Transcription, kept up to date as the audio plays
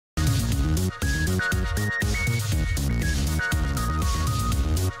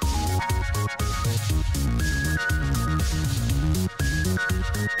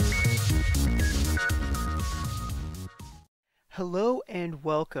Hello and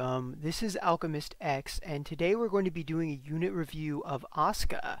welcome. This is Alchemistexe, and today we're going to be doing a unit review of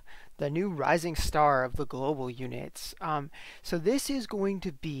Asuka, the new rising star of the global units. So this is going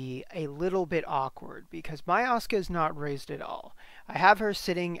to be a little bit awkward because my Asuka is not raised at all. I have her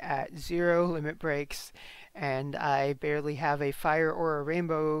sitting at 0 limit breaks, and I barely have a fire or a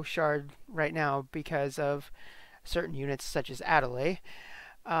rainbow shard right now because of certain units such as Adelaide.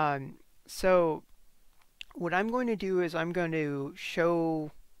 So what I'm going to do is I'm going to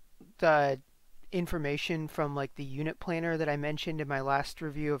show the information from like the unit planner that I mentioned in my last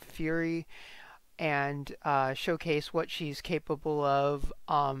review of Fury and showcase what she's capable of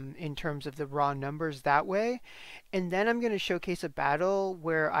in terms of the raw numbers that way. And then I'm going to showcase a battle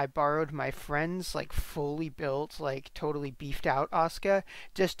where I borrowed my friend's like fully built, like totally beefed out Asuka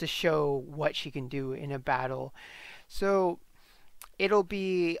just to show what she can do in a battle. So it'll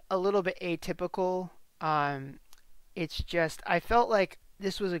be a little bit atypical. It's just I felt like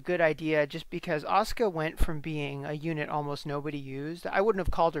this was a good idea just because Asuka went from being a unit almost nobody used. I wouldn't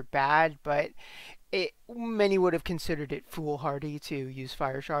have called her bad, but many would have considered it foolhardy to use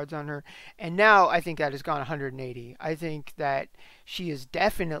fire shards on her. And now I think that has gone 180. I think that she is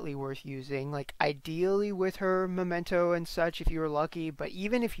definitely worth using, like ideally with her memento and such if you were lucky, but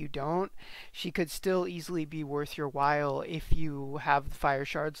even if you don't, she could still easily be worth your while if you have the fire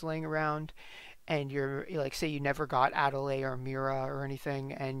shards laying around and you're like, say you never got Adelaide or Mira or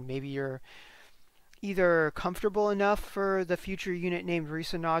anything, and maybe you're either comfortable enough for the future unit named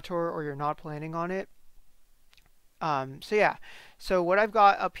Resonator or you're not planning on it. So yeah, so what I've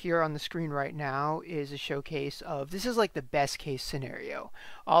got up here on the screen right now is a showcase of, this is like the best case scenario.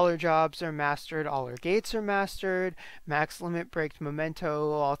 All her jobs are mastered, all her gates are mastered, max limit breaks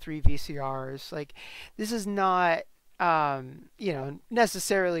memento, all 3 VCRs. Like, this is not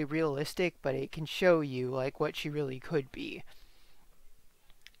necessarily realistic, but it can show you like what she really could be.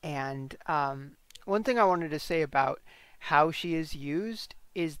 And one thing I wanted to say about how she is used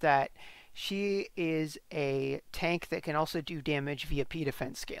is that she is a tank that can also do damage via P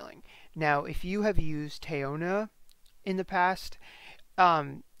defense scaling. Now, if you have used Teona in the past,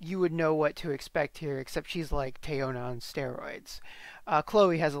 you would know what to expect here, except she's like Teona on steroids.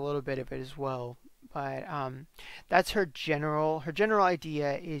 Chloe has a little bit of it as well. But that's her general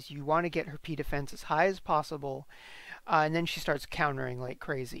idea is you want to get her P defense as high as possible, and then she starts countering like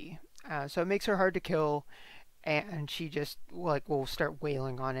crazy. So it makes her hard to kill, and she just like will start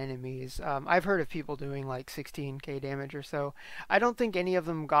wailing on enemies. I've heard of people doing like 16k damage or so. I don't think any of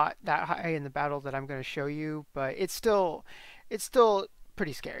them got that high in the battle that I'm going to show you, but it's still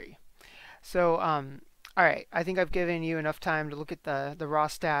pretty scary. So all right, I think I've given you enough time to look at the raw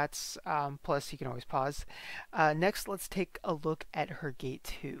stats, plus you can always pause. Next, let's take a look at her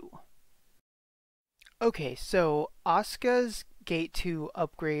Gate 2. Okay, so Asuka's Gate 2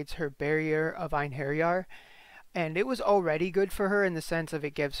 upgrades her Barrier of Einherjar, and it was already good for her in the sense of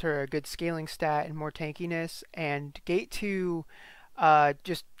it gives her a good scaling stat and more tankiness, and Gate 2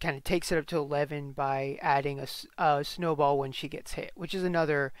 just kind of takes it up to 11 by adding a snowball when she gets hit, which is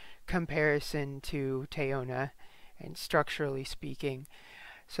another comparison to Teona, and structurally speaking.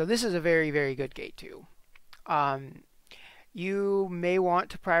 So this is a very, very good Gate 2. You may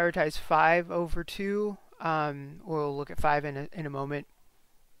want to prioritize 5 over 2. We'll look at 5 in a moment.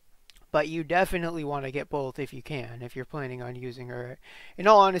 But you definitely want to get both if you can, if you're planning on using her. In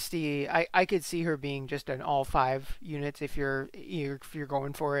all honesty, I could see her being just an all 5 units if you're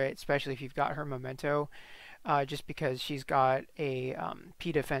going for it, especially if you've got her memento, just because she's got a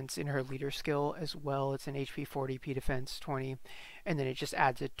P defense in her leader skill as well. It's an HP 40, P defense 20, and then it just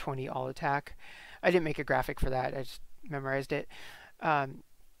adds a 20 all attack. I didn't make a graphic for that, I just memorized it.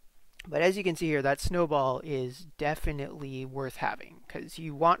 But as you can see here, that snowball is definitely worth having because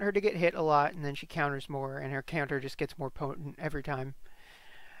you want her to get hit a lot and then she counters more and her counter just gets more potent every time.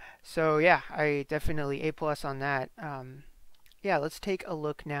 So yeah, I definitely A+ on that. Yeah, let's take a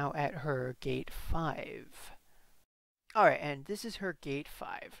look now at her Gate 5. Alright, and this is her Gate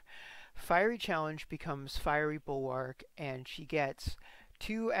 5. Fiery Challenge becomes Fiery Bulwark, and she gets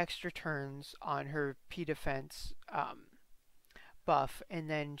 2 extra turns on her P defense buff, and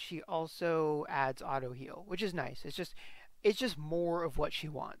then she also adds auto heal, which is nice. It's just more of what she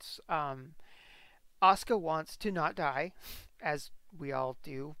wants. Asuka wants to not die, as we all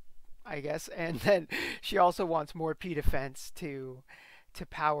do, I guess, and then she also wants more P defense to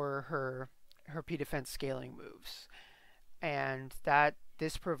power her P defense scaling moves, and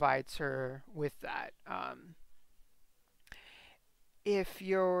this provides her with that. If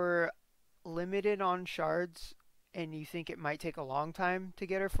you're limited on shards and you think it might take a long time to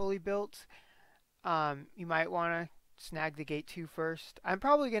get her fully built, you might want to snag the gate 2 first. I'm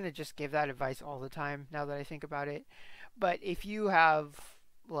probably going to just give that advice all the time now that I think about it. But if you have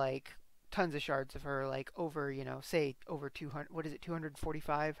like tons of shards of her, like over, say over 200, what is it,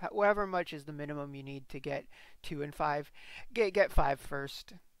 245? However much is the minimum you need to get 2 and 5, get 5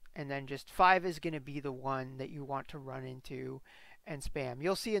 first. And then just 5 is going to be the one that you want to run into and spam.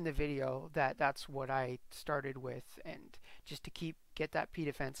 You'll see in the video that that's what I started with, and just to get that P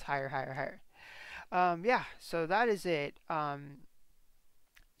defense higher, higher, higher. Yeah, so that is it.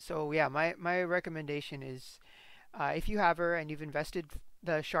 So yeah, my recommendation is if you have her and you've invested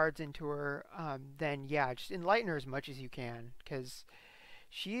the shards into her, then yeah, just enlighten her as much as you can, because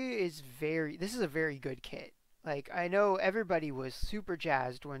this is a very good kit. Like, I know everybody was super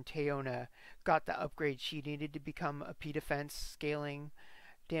jazzed when Teona got the upgrade she needed to become a P defense scaling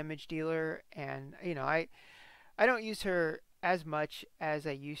damage dealer, and I don't use her as much as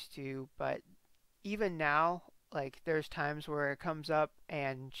I used to, but even now, like, there's times where it comes up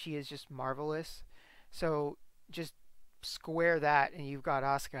and she is just marvelous. So just square that and you've got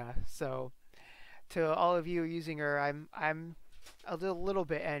Asuka. So to all of you using her, I'm a little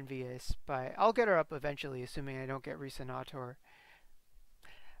bit envious, but I'll get her up eventually, assuming I don't get Resonator.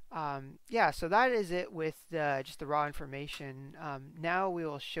 Yeah, so that is it with just the raw information. Now we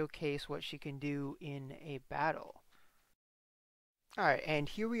will showcase what she can do in a battle. Alright, and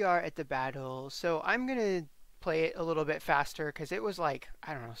here we are at the battle. So I'm going to play it a little bit faster because it was like,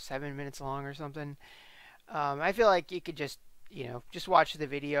 I don't know, 7 minutes long or something. I feel like you could just watch the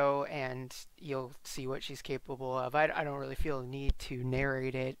video and you'll see what she's capable of. I don't really feel the need to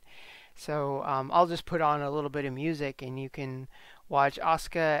narrate it. So I'll just put on a little bit of music and you can watch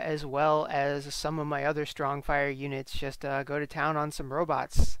Asuka as well as some of my other strong fire units just go to town on some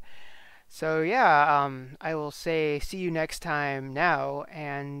robots. So yeah, I will say see you next time now,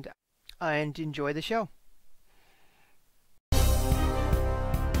 and enjoy the show.